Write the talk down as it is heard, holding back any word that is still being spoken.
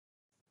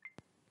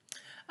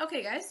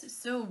Okay, guys,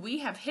 so we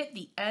have hit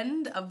the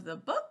end of the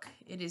book.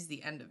 It is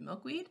the end of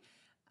Milkweed.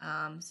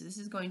 So this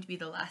is going to be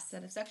the last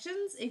set of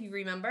sections. If you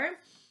remember,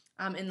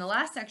 in the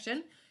last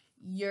section,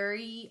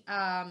 Yuri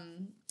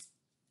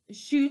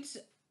shoots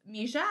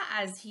Misha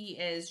as he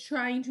is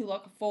trying to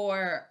look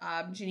for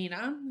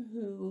Janina,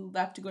 who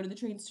left to go to the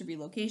trains to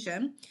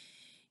relocation.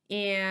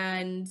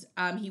 And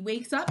he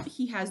wakes up,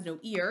 he has no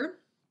ear.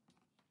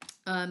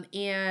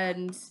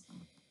 And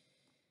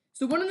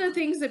so one of the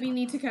things that we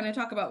need to kind of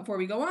talk about before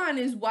we go on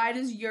is why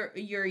does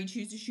Yuri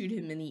choose to shoot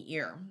him in the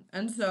ear?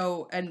 And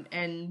so,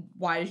 and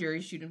why does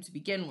Yuri shoot him to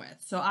begin with?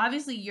 So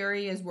obviously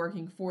Yuri is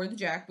working for the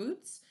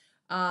jackboots.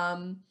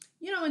 And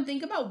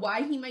think about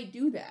why he might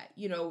do that.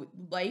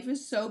 Life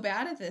is so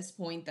bad at this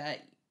point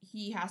that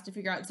he has to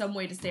figure out some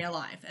way to stay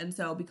alive. And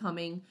so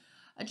becoming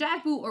a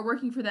jackboot or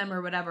working for them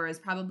or whatever is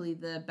probably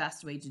the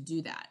best way to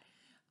do that.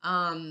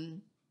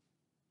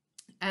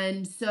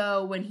 And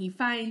so when he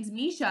finds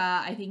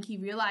Misha, I think he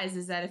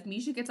realizes that if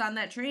Misha gets on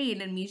that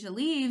train and Misha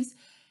leaves,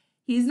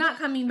 he's not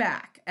coming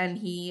back and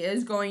he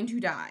is going to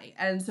die.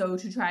 And so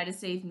to try to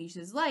save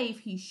Misha's life,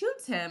 he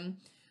shoots him,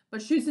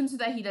 but shoots him so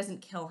that he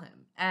doesn't kill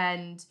him.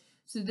 And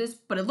so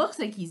but it looks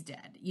like he's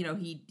dead.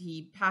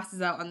 He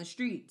passes out on the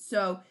street.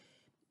 So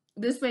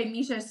this way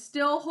Misha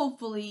still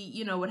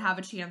hopefully, would have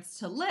a chance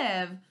to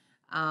live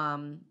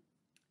and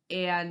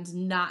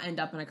not end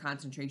up in a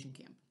concentration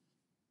camp.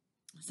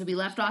 So we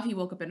left off, he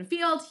woke up in a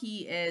field,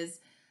 he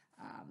is,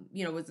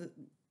 was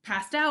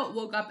passed out,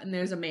 woke up, and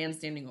there's a man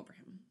standing over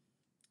him.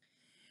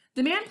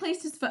 The man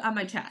placed his foot on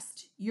my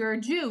chest. "You're a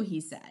Jew,"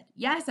 he said.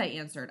 "Yes," I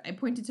answered. I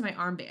pointed to my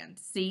armband.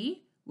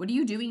 "See? What are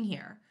you doing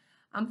here?"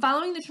 "I'm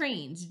following the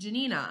trains.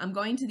 Janina, I'm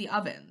going to the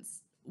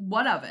ovens."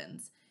 "What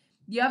ovens?"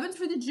 "The ovens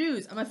for the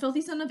Jews. I'm a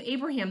filthy son of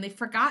Abraham. They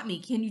forgot me.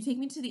 Can you take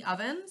me to the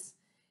ovens?"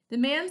 The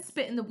man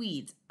spit in the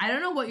weeds. "I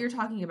don't know what you're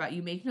talking about.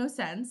 You make no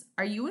sense.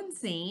 Are you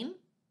insane?"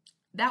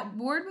 That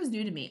word was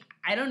new to me.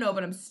 "I don't know,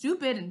 but I'm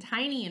stupid and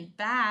tiny and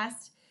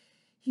fast."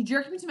 He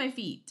jerked me to my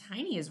feet.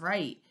 Tiny is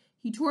right.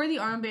 He tore the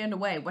armband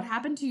away. "What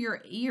happened to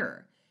your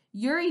ear?"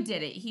 "Yuri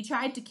did it. He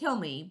tried to kill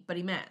me, but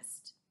he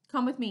missed."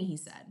 "Come with me," he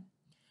said.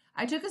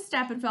 I took a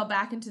step and fell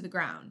back into the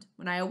ground.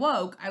 When I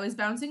awoke, I was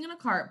bouncing in a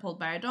cart pulled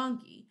by a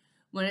donkey.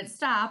 When it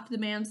stopped, the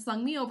man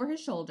slung me over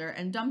his shoulder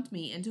and dumped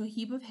me into a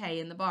heap of hay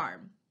in the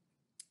barn.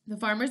 The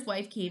farmer's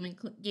wife came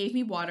and gave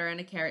me water and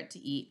a carrot to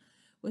eat.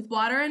 With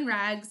water and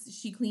rags,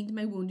 she cleaned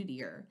my wounded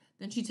ear.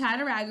 Then she tied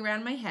a rag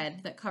around my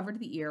head that covered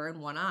the ear and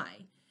one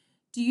eye.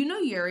 "Do you know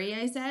Yuri?"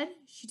 I said.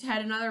 She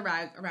tied another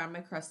rag around my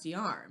crusty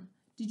arm.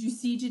 "Did you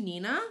see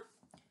Janina?"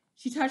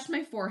 She touched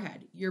my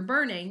forehead. "You're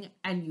burning,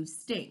 and you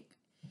stink."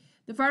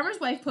 The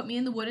farmer's wife put me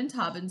in the wooden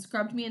tub and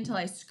scrubbed me until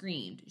I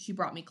screamed. She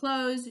brought me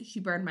clothes.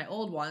 She burned my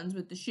old ones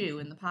with the shoe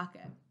in the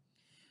pocket.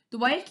 The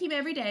wife came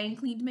every day and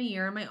cleaned my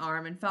ear and my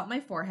arm and felt my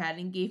forehead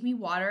and gave me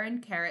water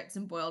and carrots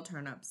and boiled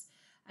turnips.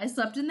 I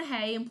slept in the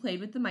hay and played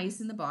with the mice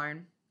in the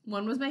barn.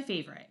 One was my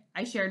favorite.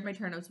 I shared my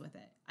turnips with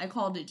it. I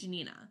called it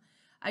Janina.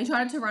 I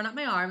taught it to run up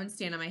my arm and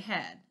stand on my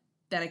head.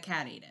 Then a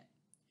cat ate it.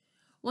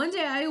 One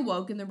day I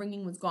awoke and the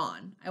ringing was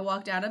gone. I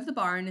walked out of the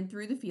barn and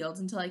through the fields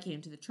until I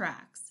came to the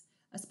tracks.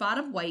 A spot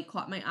of white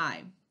caught my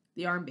eye.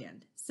 The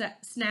armband,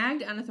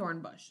 snagged on a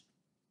thorn bush.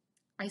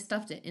 I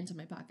stuffed it into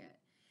my pocket.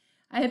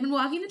 I had been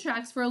walking the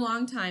tracks for a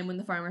long time when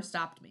the farmer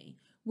stopped me.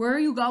 "Where are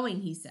you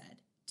going?" he said.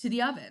 "To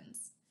the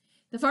ovens."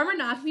 The farmer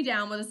knocked me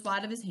down with a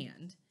swat of his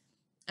hand,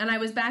 and I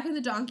was back in the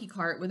donkey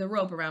cart with a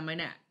rope around my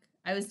neck.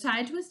 I was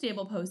tied to a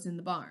stable post in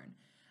the barn.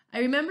 I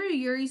remember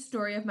Yuri's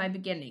story of my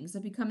beginnings,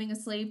 of becoming a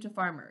slave to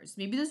farmers.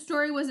 Maybe the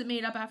story wasn't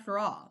made up after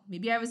all.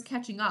 Maybe I was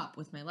catching up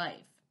with my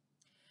life.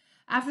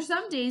 After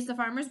some days, the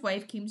farmer's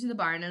wife came to the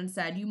barn and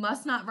said, "You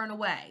must not run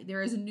away.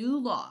 There is a new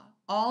law.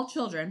 All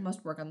children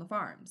must work on the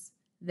farms."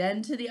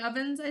 "Then to the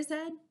ovens?" I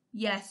said.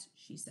 "Yes,"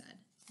 she said.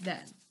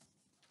 "Then."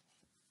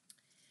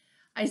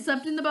 I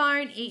slept in the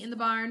barn, ate in the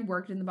barn,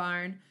 worked in the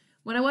barn.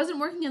 When I wasn't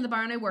working in the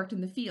barn, I worked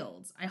in the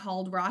fields. I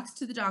hauled rocks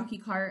to the donkey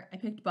cart. I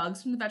picked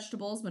bugs from the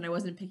vegetables when I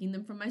wasn't picking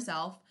them from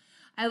myself.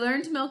 I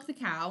learned to milk the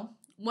cow.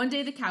 One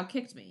day the cow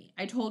kicked me.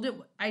 I told it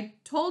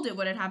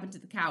what had happened to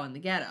the cow in the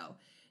ghetto.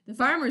 The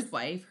farmer's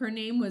wife, her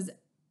name was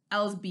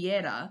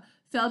Elzbieta,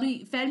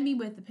 fed me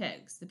with the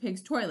pigs. The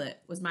pig's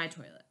toilet was my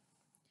toilet.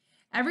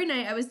 Every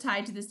night I was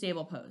tied to the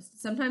stable post.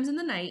 Sometimes in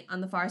the night, on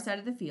the far side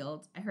of the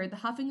field, I heard the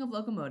huffing of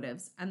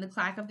locomotives and the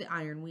clack of the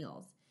iron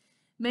wheels.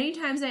 Many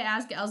times I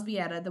asked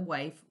Elzbieta, the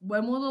wife,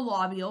 "When will the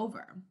law be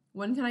over?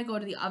 When can I go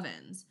to the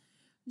ovens?"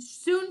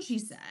 "Soon," she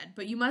said,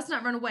 "but you must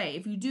not run away.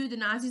 If you do, the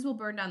Nazis will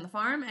burn down the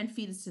farm and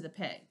feed us to the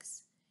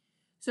pigs."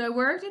 So I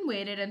worked and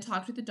waited and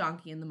talked with the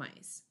donkey and the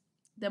mice.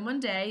 Then one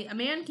day, a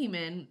man came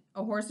in,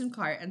 a horse and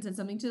cart, and said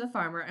something to the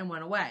farmer and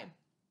went away.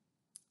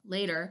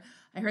 Later,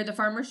 I heard the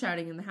farmer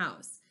shouting in the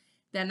house.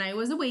 Then I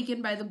was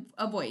awakened by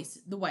a voice,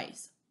 the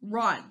wife's.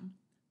 "Run!"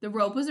 The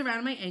rope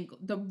around my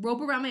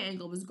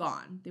ankle was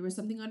gone. There was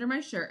something under my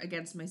shirt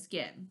against my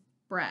skin.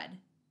 Bread.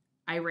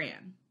 I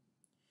ran.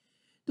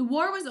 The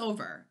war was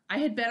over. I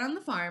had been on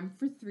the farm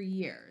for 3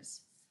 years.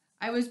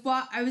 I was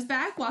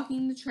back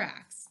walking the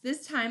tracks.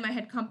 This time I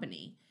had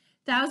company.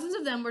 Thousands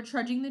of them were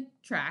trudging the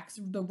tracks,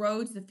 the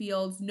roads, the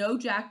fields. No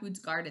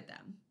jackboots guarded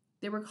them.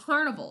 They were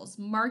carnivals,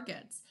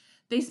 markets.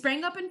 They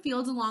sprang up in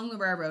fields along the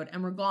railroad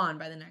and were gone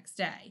by the next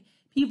day.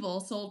 People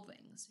sold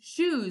things: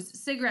 shoes,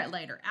 cigarette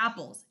lighter,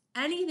 apples,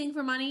 anything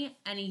for money,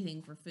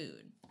 anything for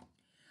food.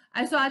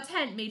 I saw a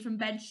tent made from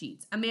bed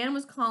sheets. A man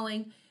was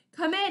calling,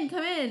 come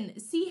in,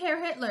 see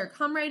Herr Hitler,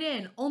 come right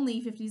in,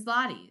 only 50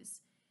 zlotys.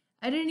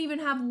 I didn't even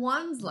have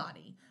 1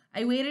 zloty.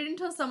 I waited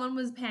until someone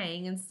was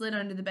paying and slid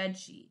under the bed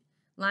sheet.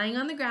 Lying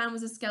on the ground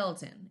was a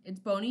skeleton. Its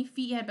bony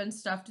feet had been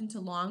stuffed into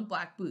long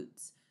black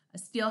boots. A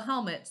steel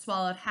helmet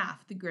swallowed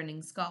half the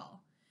grinning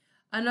skull.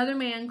 Another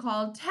man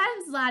called, 10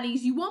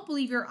 zlotys, you won't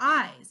believe your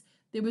eyes.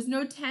 There was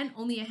no tent,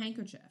 only a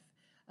handkerchief.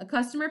 A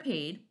customer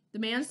paid. The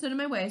man stood in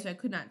my way so I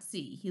could not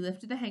see. He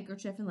lifted the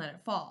handkerchief and let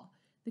it fall.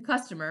 The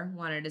customer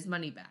wanted his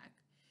money back.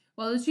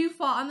 While the two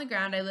fought on the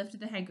ground, I lifted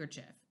the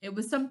handkerchief. It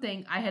was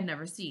something I had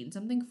never seen,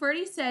 something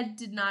Ferdy said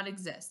did not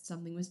exist,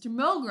 something Mr.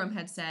 Milgram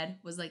had said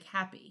was like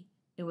happy.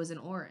 It was an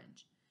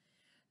orange.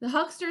 The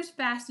hucksters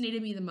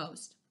fascinated me the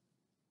most.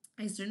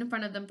 I stood in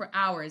front of them for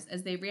hours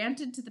as they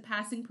ranted to the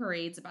passing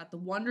parades about the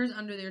wonders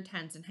under their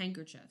tents and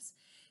handkerchiefs.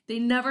 They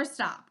never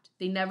stopped.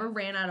 They never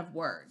ran out of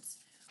words.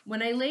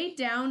 When I laid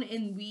down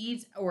in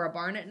weeds or a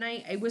barn at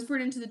night, I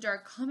whispered into the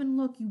dark, come and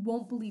look, you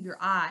won't believe your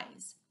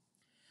eyes.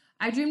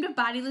 I dreamed of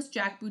bodiless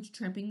jackboots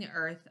tramping the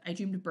earth. I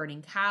dreamed of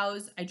burning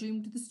cows. I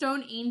dreamed the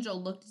stone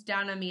angel looked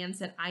down on me and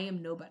said, I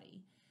am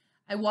nobody.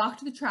 I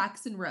walked the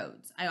tracks and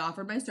roads. I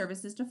offered my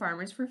services to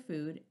farmers for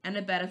food and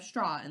a bed of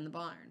straw in the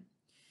barn.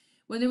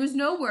 When there was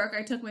no work,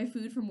 I took my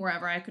food from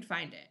wherever I could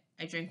find it.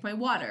 I drank my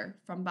water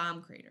from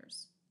bomb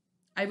craters.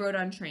 I rode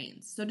on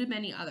trains. So did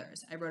many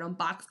others. I rode on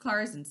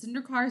boxcars and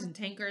cinder cars and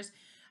tankers.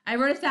 I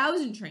rode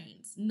 1,000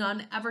 trains.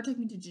 None ever took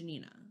me to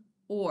Janina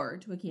or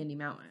to a candy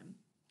mountain.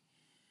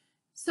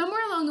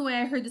 Somewhere along the way,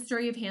 I heard the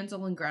story of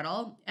Hansel and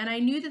Gretel, and I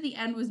knew that the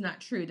end was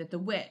not true, that the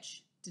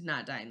witch did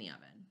not die in the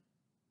oven.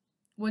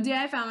 One day,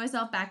 I found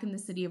myself back in the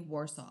city of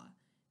Warsaw.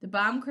 The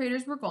bomb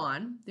craters were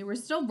gone. There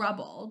was still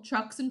rubble.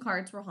 Trucks and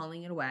carts were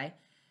hauling it away.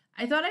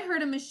 I thought I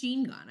heard a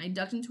machine gun. I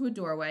ducked into a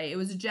doorway. It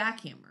was a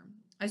jackhammer.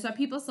 I saw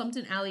people slumped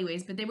in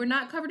alleyways, but they were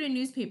not covered in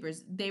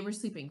newspapers. They were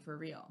sleeping for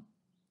real.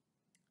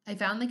 I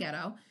found the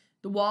ghetto.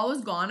 The wall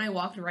was gone. I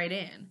walked right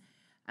in.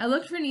 I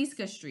looked for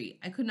Niska Street.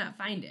 I could not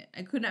find it.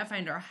 I could not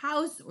find our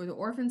house or the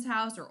orphan's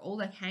house or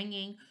Oleg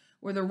hanging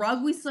or the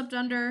rug we slept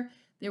under.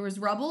 There was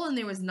rubble and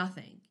there was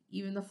nothing.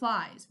 Even the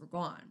flies were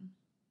gone.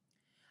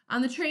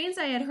 On the trains,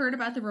 I had heard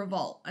about the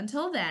revolt.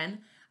 Until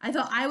then, I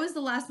thought I was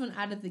the last one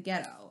out of the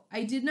ghetto.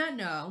 I did not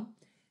know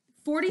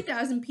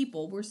 40,000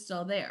 people were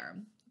still there.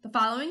 The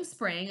following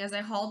spring, as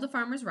I hauled the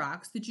farmers'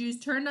 rocks, the Jews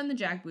turned on the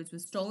jackboots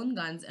with stolen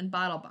guns and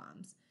bottle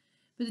bombs.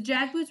 But the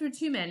jackboots were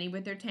too many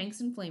with their tanks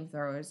and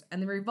flamethrowers,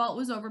 and the revolt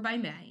was over by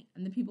May,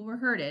 and the people were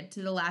herded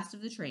to the last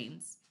of the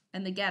trains,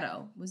 and the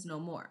ghetto was no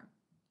more.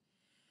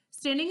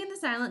 Standing in the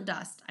silent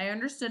dust, I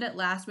understood at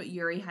last what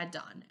Yuri had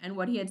done, and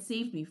what he had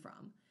saved me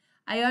from.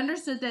 I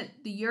understood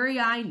that the Yuri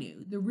I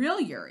knew, the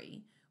real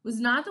Yuri, was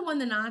not the one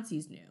the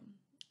Nazis knew.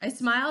 I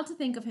smiled to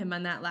think of him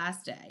on that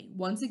last day,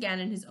 once again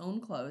in his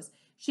own clothes,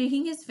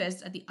 shaking his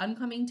fist at the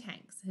oncoming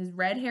tanks, his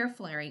red hair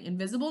flaring,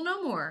 invisible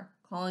no more,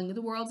 calling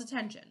the world's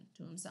attention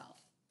to himself.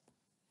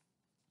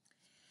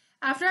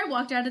 After I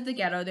walked out of the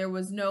ghetto that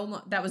was no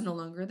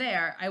longer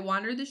there, I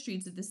wandered the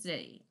streets of the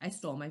city. I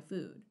stole my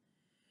food.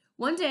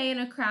 One day in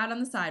a crowd on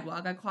the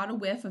sidewalk, I caught a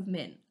whiff of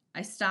mint.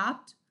 I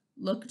stopped,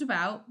 looked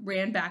about,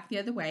 ran back the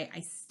other way. I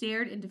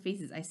stared into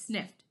faces. I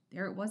sniffed.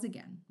 There it was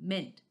again,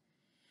 mint.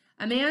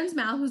 A man's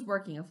mouth was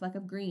working, a fleck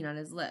of green on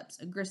his lips,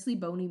 a gristly,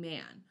 bony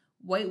man.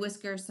 White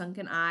whiskers,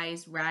 sunken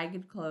eyes,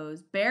 ragged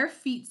clothes, bare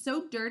feet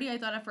so dirty I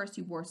thought at first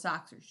he wore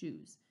socks or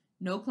shoes.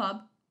 No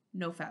club,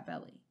 no fat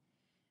belly.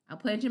 I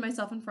planted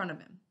myself in front of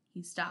him.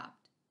 He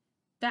stopped.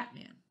 Fat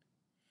man.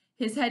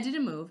 His head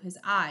didn't move. His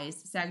eyes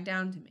sagged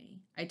down to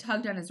me. I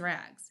tugged on his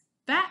rags.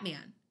 Fat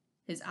man.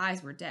 His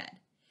eyes were dead.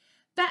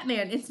 Fat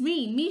man, it's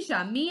me,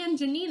 Misha, me and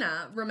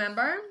Janina,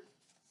 remember?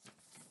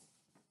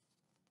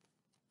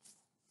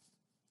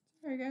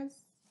 Sorry,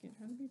 guys. Can't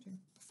find the picture.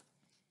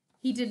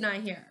 He did not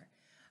hear.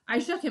 I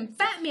shook him.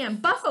 Fat man,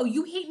 buffo,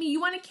 you hate me.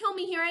 You want to kill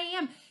me. Here I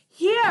am.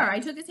 Here. I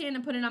took his hand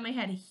and put it on my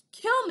head.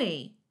 Kill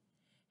me.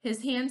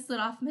 His hand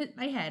slid off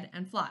my head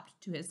and flopped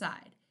to his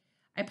side.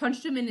 I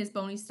punched him in his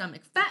bony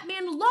stomach. Fat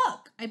man,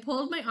 look! I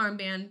pulled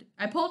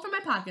from my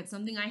pocket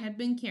something I had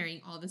been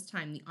carrying all this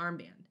time, the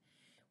armband.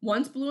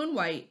 Once blue and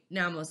white,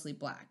 now mostly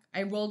black.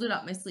 I rolled it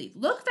up my sleeve.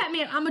 Look, fat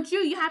man, I'm a Jew.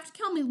 You have to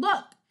kill me.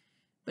 Look!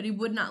 But he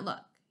would not look.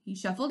 He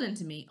shuffled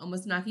into me,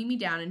 almost knocking me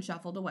down, and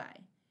shuffled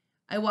away.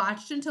 I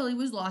watched until he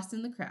was lost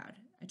in the crowd.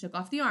 I took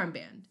off the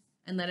armband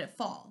and let it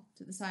fall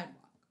to the sidewalk.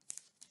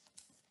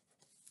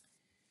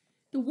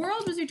 The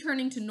world was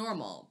returning to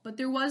normal, but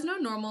there was no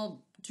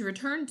normal to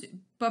return to.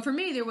 But for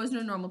me, there was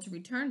no normal to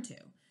return to.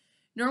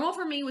 Normal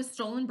for me was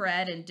stolen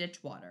bread and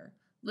ditch water.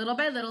 Little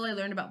by little, I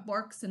learned about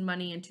forks and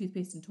money and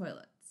toothpaste and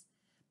toilets.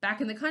 Back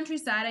in the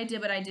countryside, I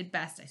did what I did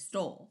best. I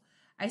stole.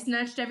 I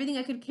snatched everything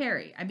I could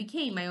carry. I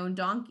became my own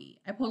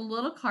donkey. I pulled a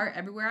little cart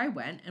everywhere I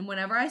went, and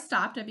whenever I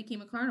stopped, I became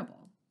a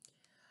carnival.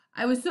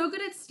 I was so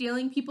good at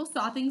stealing, people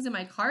saw things in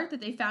my cart that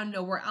they found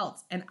nowhere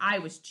else, and I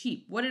was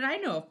cheap. What did I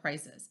know of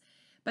prices?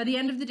 By the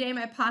end of the day,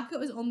 my pocket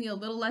was only a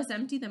little less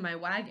empty than my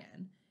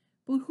wagon.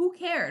 But who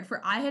cared,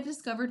 for I had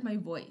discovered my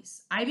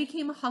voice. I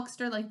became a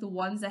huckster like the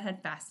ones that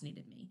had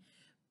fascinated me.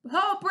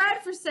 Oh,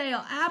 bread for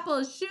sale,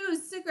 apples,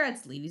 shoes,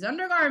 cigarettes, ladies'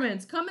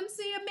 undergarments. Come and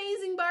see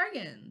amazing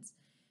bargains.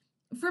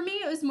 For me,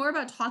 it was more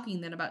about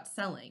talking than about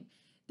selling.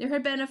 There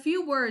had been a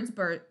few word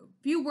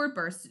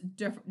bursts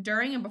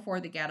during and before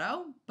the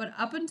ghetto, but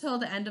up until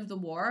the end of the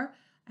war,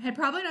 I had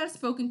probably not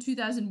spoken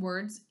 2,000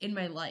 words in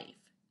my life.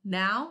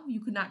 Now, you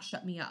could not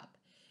shut me up.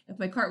 If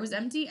my cart was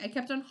empty, I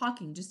kept on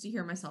hawking just to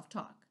hear myself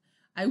talk.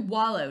 I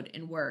wallowed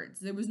in words.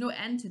 There was no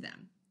end to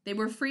them. They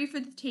were free for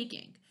the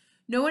taking.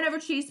 No one ever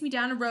chased me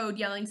down a road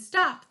yelling,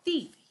 "Stop,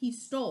 thief!" He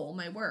stole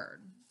my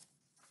word.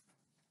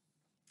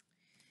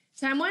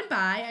 Time went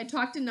by. I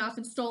talked enough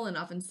and stole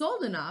enough and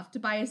sold enough to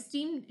buy a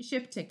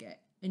steamship ticket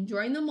and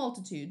join the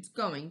multitudes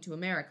going to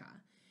America.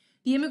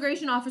 The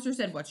immigration officer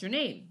said, "What's your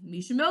name?"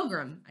 "Misha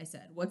Milgram," I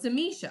said. "What's a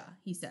Misha?"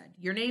 He said.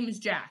 "Your name is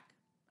Jack."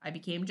 I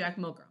became Jack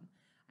Milgram.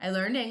 I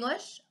learned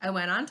English. I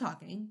went on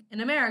talking.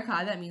 In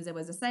America, that means I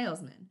was a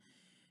salesman.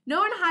 No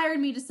one hired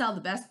me to sell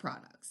the best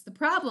products. The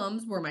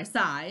problems were my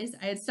size.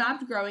 I had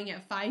stopped growing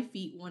at 5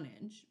 feet 1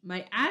 inch,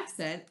 my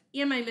accent,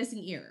 and my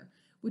missing ear,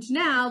 which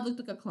now looked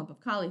like a clump of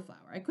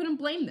cauliflower. I couldn't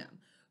blame them.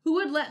 Who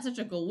would let such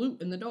a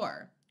galoot in the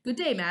door? "Good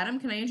day, madam.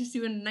 Can I interest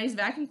you in a nice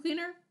vacuum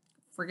cleaner?"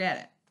 Forget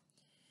it.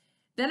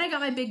 Then I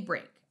got my big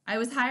break. I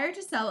was hired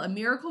to sell a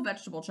miracle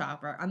vegetable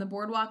chopper on the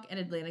boardwalk in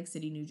Atlantic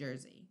City, New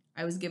Jersey.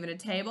 I was given a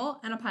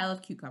table and a pile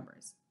of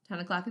cucumbers. 10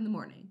 o'clock in the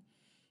morning.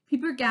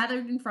 People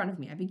gathered in front of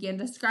me. I began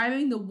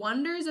describing the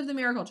wonders of the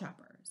miracle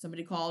chopper.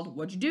 Somebody called,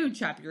 "What'd you do,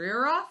 chop your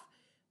ear off?"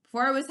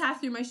 Before I was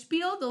half through my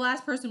spiel, the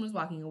last person was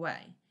walking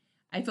away.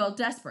 I felt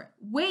desperate.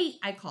 "Wait,"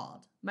 I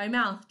called. My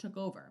mouth took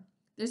over.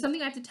 "There's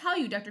something I have to tell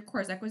you. Dr.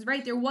 Korczak was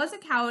right. There was a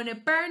cow and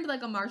it burned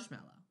like a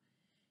marshmallow."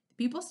 The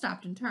people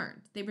stopped and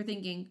turned. They were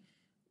thinking,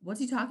 what's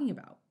he talking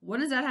about? What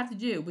does that have to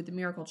do with the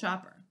miracle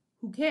chopper?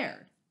 Who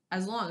cared?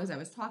 As long as I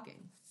was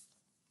talking.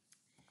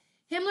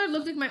 Himmler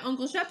looked like my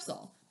Uncle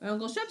Shepsel. My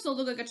Uncle Shepsel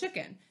looked like a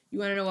chicken. You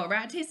want to know what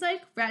rat tastes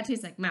like? Rat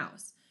tastes like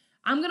mouse.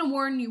 I'm going to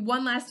warn you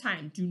one last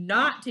time. Do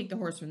not take the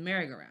horse from the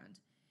merry-go-round.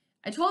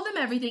 I told them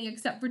everything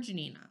except for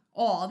Janina.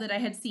 All that I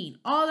had seen.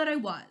 All that I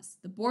was.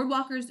 The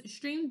boardwalkers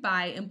streamed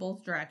by in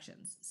both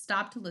directions.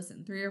 Stopped to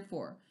listen. 3 or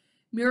 4.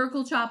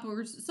 Miracle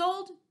choppers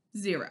sold?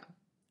 0.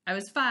 I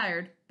was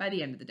fired by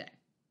the end of the day.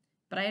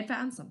 But I had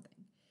found something.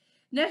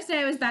 Next day,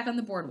 I was back on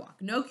the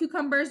boardwalk. No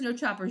cucumbers, no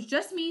choppers,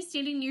 just me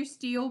standing near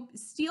Steel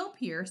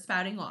Pier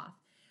spouting off.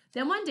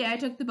 Then one day, I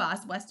took the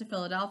bus west of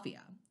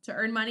Philadelphia. To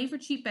earn money for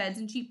cheap beds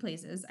and cheap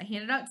places, I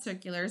handed out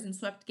circulars and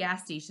swept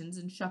gas stations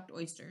and shucked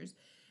oysters.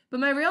 But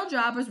my real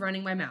job was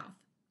running my mouth.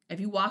 If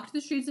you walked the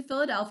streets of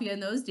Philadelphia in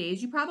those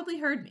days, you probably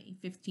heard me.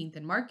 15th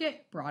and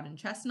Market, Broad and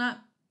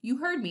Chestnut. You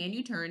heard me and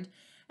you turned.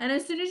 And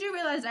as soon as you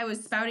realized I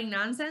was spouting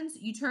nonsense,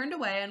 you turned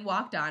away and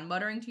walked on,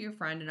 muttering to your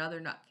friend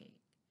another nutcake.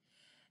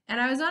 And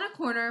it was on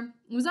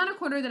a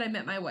corner that I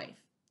met my wife.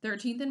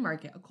 13th and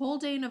Market, a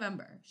cold day in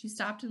November. She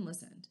stopped and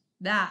listened.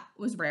 That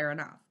was rare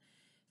enough.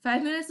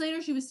 5 minutes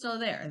later, she was still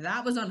there.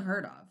 That was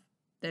unheard of.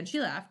 Then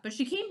she left, but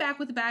she came back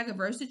with a bag of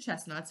roasted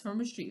chestnuts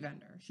from a street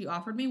vendor. She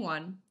offered me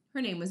one.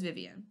 Her name was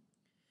Vivian.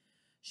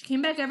 She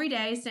came back every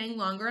day, staying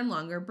longer and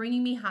longer,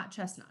 bringing me hot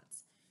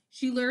chestnuts.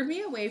 She lured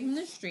me away from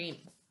the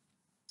street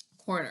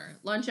corner.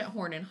 Lunch at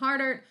Horn and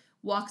Hardart,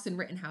 walks in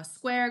Rittenhouse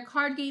Square,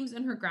 card games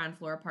in her ground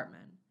floor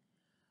apartment.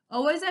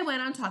 Always I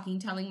went on talking,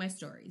 telling my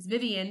stories.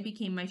 Vivian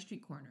became my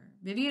street corner.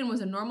 Vivian was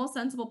a normal,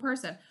 sensible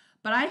person,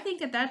 but I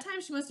think at that time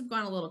she must have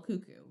gone a little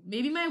cuckoo.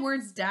 Maybe my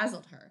words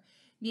dazzled her.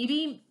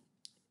 Maybe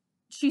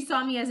she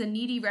saw me as a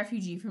needy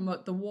refugee from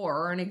the war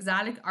or an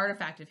exotic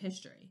artifact of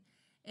history.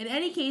 In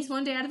any case,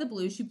 one day out of the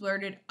blue, she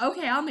blurted,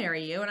 "Okay, I'll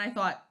marry you," and I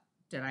thought,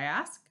 did I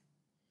ask?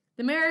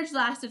 The marriage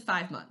lasted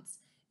 5 months.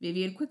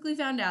 Vivian quickly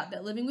found out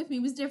that living with me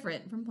was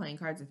different from playing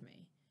cards with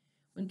me.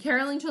 When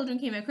caroling children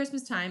came at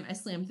Christmas time, I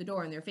slammed the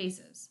door in their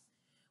faces.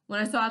 When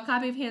I saw a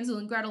copy of Hansel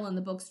and Gretel in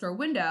the bookstore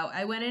window,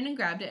 I went in and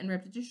grabbed it and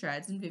ripped it to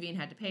shreds, and Vivian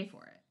had to pay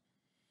for it.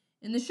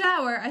 In the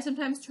shower, I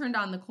sometimes turned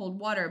on the cold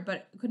water,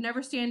 but could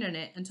never stand in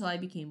it until I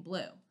became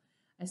blue.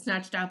 I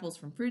snatched apples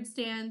from fruit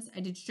stands.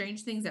 I did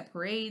strange things at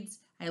parades.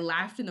 I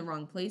laughed in the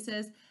wrong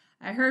places.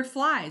 I heard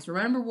flies.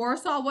 Remember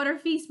Warsaw? What a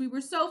feast. We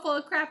were so full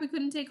of crap we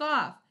couldn't take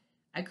off.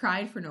 I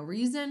cried for no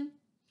reason.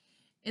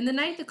 In the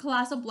night, the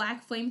colossal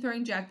black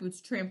flame-throwing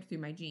jackboots tramped through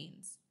my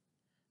jeans.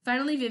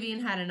 Finally, Vivian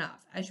had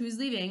enough. As she was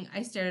leaving,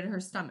 I stared at her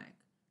stomach.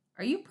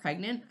 "Are you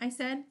pregnant?" I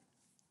said.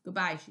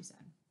 "Goodbye," she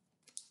said.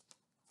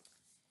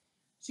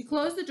 She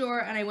closed the door,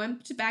 and I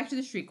went back to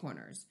the street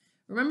corners.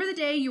 Remember the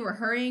day you were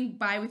hurrying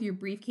by with your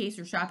briefcase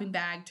or shopping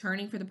bag,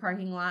 turning for the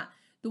parking lot,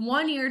 the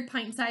one-eared,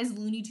 pint-sized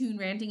Looney Tune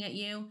ranting at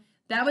you?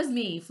 That was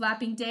me,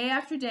 flapping day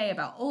after day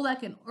about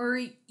Oleg and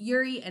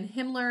Yuri and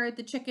Himmler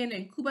the chicken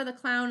and Kuba the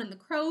clown and the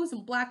crows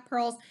and black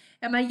pearls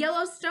and my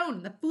yellow stone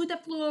and the food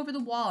that flew over the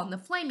wall and the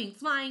flaming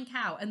flying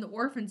cow and the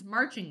orphans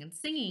marching and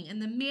singing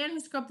and the man who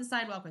scrubbed the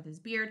sidewalk with his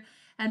beard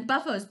and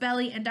Buffo's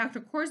belly and Dr.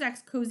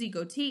 Korzak's cozy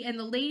goatee and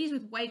the ladies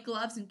with white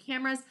gloves and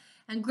cameras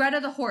and Greta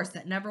the horse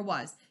that never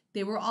was.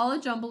 They were all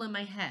a jumble in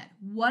my head.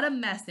 What a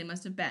mess they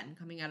must have been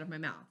coming out of my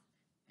mouth.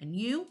 And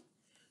you?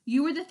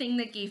 You were the thing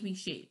that gave me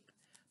shape.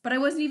 But I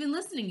wasn't even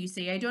listening, you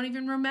see. I don't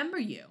even remember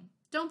you.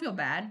 Don't feel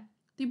bad.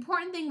 The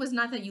important thing was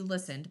not that you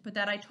listened, but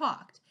that I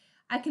talked.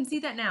 I can see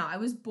that now. I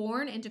was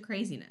born into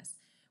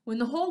craziness. When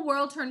the whole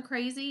world turned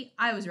crazy,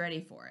 I was ready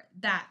for it.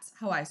 That's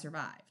how I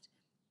survived.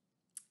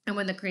 And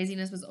when the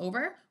craziness was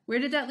over, where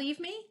did that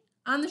leave me?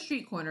 On the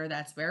street corner,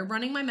 that's where,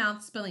 running my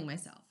mouth, spilling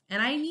myself. And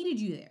I needed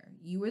you there.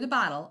 You were the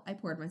bottle I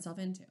poured myself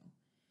into.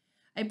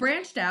 I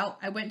branched out.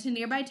 I went to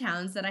nearby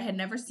towns that I had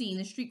never seen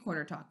the street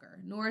corner talker.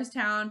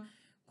 Norristown,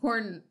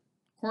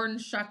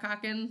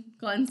 Conshohocken,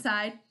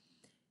 Glenside.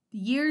 The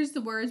years, the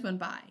words went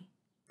by.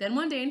 Then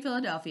one day in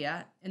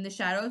Philadelphia, in the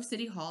shadow of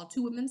City Hall,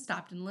 two women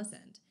stopped and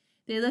listened.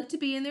 They looked to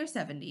be in their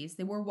 70s.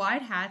 They wore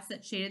wide hats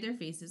that shaded their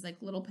faces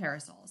like little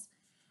parasols.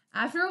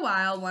 After a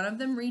while, one of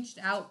them reached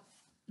out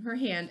her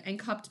hand and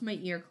cupped my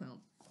ear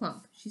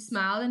clump. She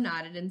smiled and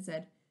nodded and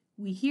said,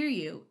 "We hear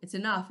you. It's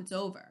enough. It's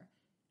over."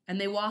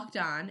 And they walked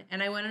on,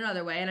 and I went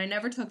another way, and I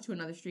never took to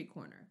another street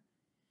corner.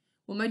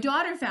 When my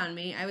daughter found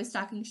me, I was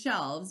stocking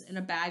shelves in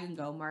a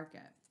bag-and-go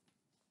market.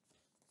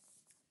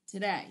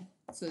 Today.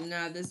 So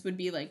now this would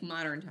be like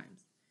modern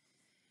times.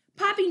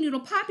 Poppy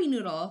Noodle, Poppy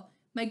Noodle.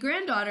 My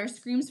granddaughter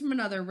screams from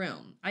another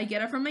room. I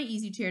get up from my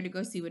easy chair to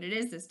go see what it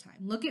is this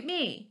time. Look at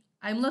me.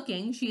 I'm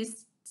looking. She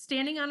is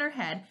standing on her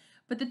head,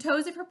 but the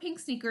toes of her pink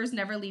sneakers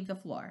never leave the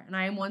floor. And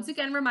I am once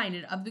again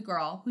reminded of the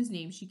girl whose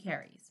name she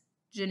carries,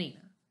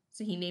 Janina.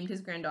 So he named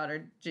his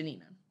granddaughter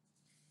Janina.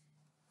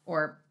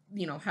 Or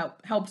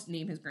helped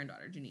name his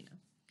granddaughter, Janina.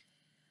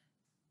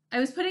 I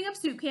was putting up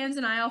soup cans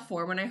in aisle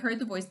 4 when I heard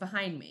the voice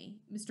behind me.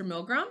 Mr.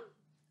 Milgram?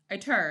 I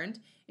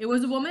turned. It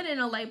was a woman in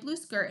a light blue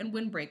skirt and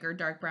windbreaker,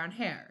 dark brown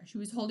hair. She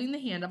was holding the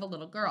hand of a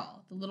little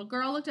girl. The little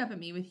girl looked up at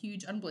me with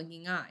huge,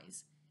 unblinking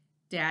eyes.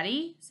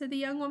 "Daddy?" said the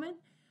young woman.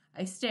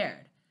 I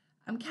stared.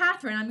 "I'm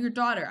Catherine. I'm your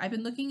daughter. I've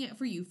been looking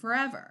for you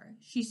forever."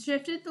 She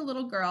shifted the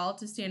little girl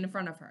to stand in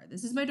front of her.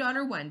 "This is my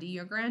daughter, Wendy,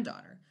 your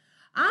granddaughter."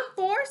 "I'm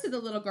 4," said the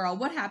little girl.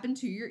 "What happened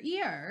to your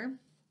ear?"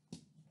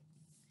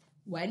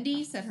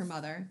 "Wendy," said her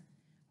mother.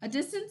 A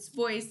distant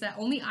voice that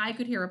only I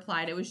could hear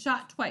replied. It was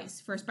shot twice,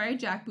 first by a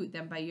jackboot,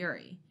 then by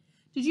Yuri.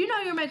 "Did you know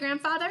you're my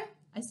grandfather?"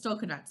 I still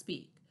could not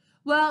speak.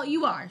 "Well,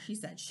 you are," she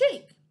said.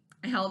 "Shake."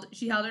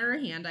 She held out her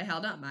hand. I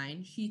held out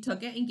mine. She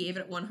took it and gave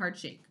it one hard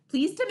shake.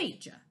 "Pleased to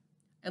meet you."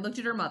 I looked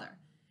at her mother.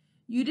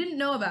 "You didn't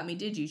know about me,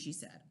 did you?" she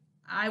said.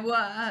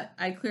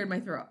 I cleared my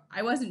throat.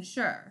 I wasn't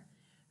sure.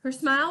 Her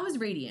smile was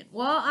radiant.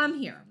 "Well, I'm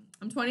here.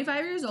 I'm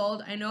 25 years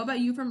old. I know about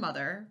you from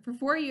Mother. For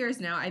 4 years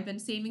now, I've been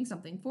saving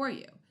something for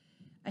you."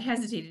 I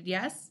hesitated.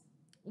 "Yes?"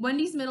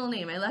 "Wendy's middle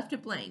name. I left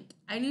it blank.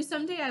 I knew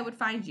someday I would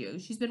find you.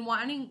 She's been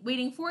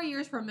waiting 4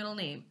 years for a middle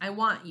name. I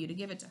want you to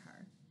give it to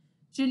her."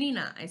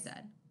 "Janina," I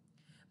said.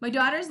 My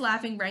daughter's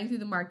laughing rang through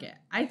the market.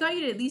 "I thought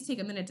you'd at least take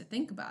a minute to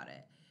think about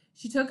it."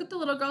 She took the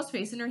little girl's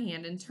face in her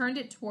hand and turned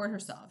it toward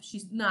herself.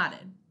 She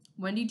nodded.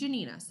 "Wendy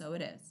Janina, so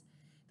it is."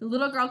 The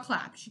little girl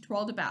clapped. She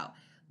twirled about.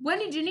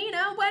 "Wendy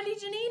Janina! Wendy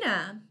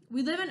Janina!"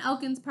 "We live in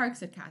Elkins Park,"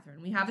 said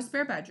Catherine. "We have a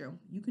spare bedroom.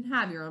 You can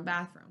have your own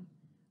bathroom."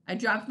 I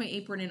dropped my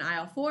apron in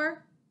aisle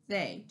 4.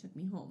 They took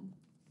me home.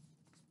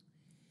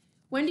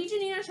 Wendy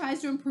Janina tries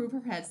to improve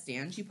her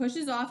headstand. She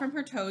pushes off from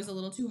her toes a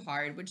little too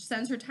hard, which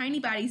sends her tiny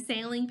body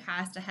sailing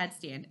past a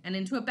headstand and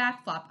into a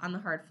backflop on the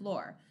hard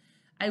floor.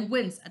 I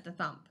wince at the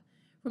thump.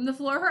 From the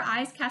floor, her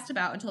eyes cast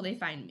about until they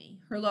find me.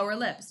 Her lower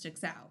lip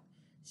sticks out.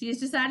 She is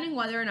deciding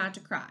whether or not to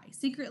cry.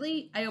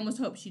 Secretly, I almost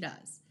hope she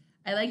does.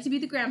 I like to be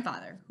the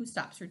grandfather who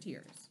stops her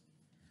tears.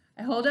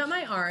 I hold out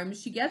my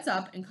arms. She gets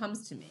up and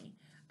comes to me.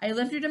 I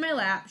lift her to my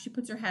lap. She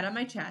puts her head on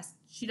my chest.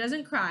 She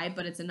doesn't cry,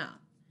 but it's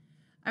enough.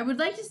 I would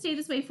like to stay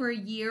this way for a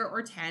year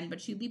or 10, but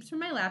she leaps from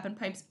my lap and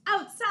pipes,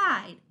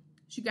 "Outside!"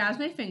 She grabs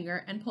my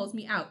finger and pulls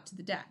me out to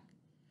the deck.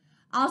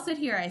 "I'll sit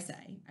here," I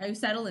say. I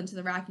settle into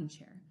the rocking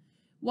chair.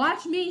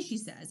 "Watch me," she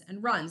says,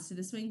 and runs to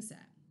the swing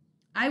set.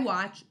 I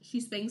watch. She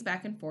swings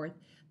back and forth.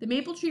 The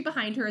maple tree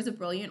behind her is a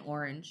brilliant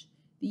orange.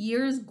 The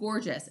year is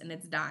gorgeous, and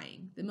it's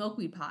dying. The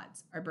milkweed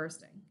pods are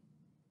bursting.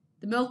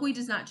 The milkweed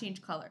does not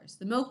change colors.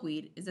 The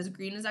milkweed is as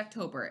green as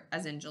October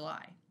as in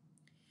July.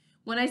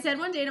 When I said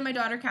one day to my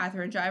daughter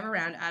Catherine, drive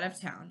around out of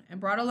town,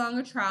 and brought along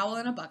a trowel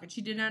and a bucket,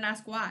 she did not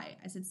ask why.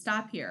 I said,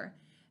 "Stop here,"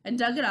 and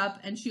dug it up,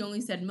 and she only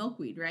said,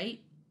 "Milkweed,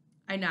 right?"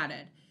 I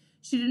nodded.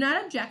 She did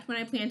not object when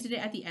I planted it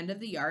at the end of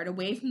the yard,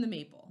 away from the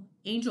maple.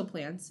 Angel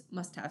plants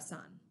must have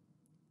sun.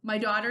 My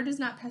daughter does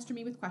not pester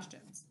me with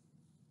questions.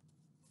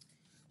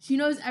 She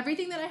knows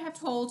everything that I have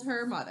told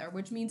her mother,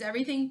 which means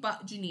everything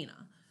but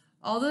Janina.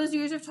 All those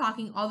years of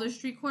talking, all those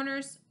street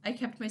corners, I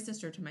kept my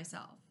sister to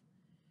myself.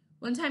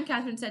 One time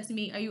Catherine said to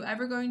me, "Are you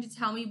ever going to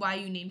tell me why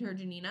you named her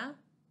Janina?"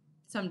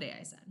 Someday,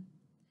 I said.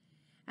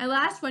 At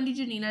last, Wendy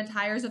Janina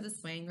tires of the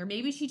swing, or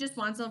maybe she just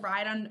wants a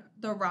ride on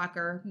the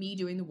rocker, me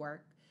doing the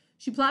work.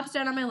 She plops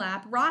down on my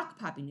lap. Rock,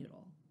 Poppy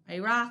Noodle. I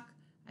rock.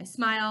 I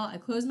smile. I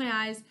close my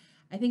eyes.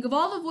 I think of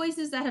all the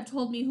voices that have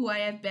told me who I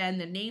have been,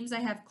 the names I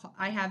had.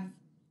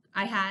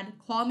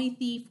 Call me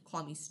thief.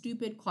 Call me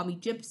stupid. Call me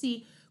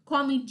gypsy.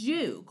 Call me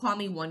Jew. Call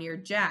me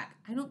one-eared Jack.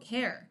 I don't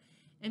care.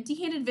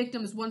 Empty-handed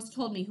victims once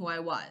told me who I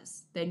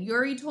was. Then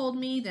Yuri told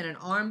me, then an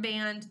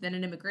armband, then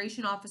an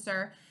immigration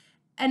officer.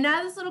 And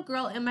now this little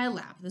girl in my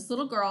lap, this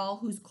little girl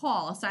whose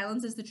call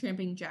silences the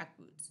tramping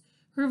jackboots.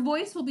 Her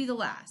voice will be the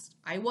last.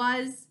 I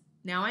was,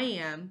 now I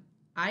am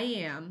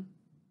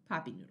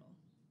Poppy Noodle.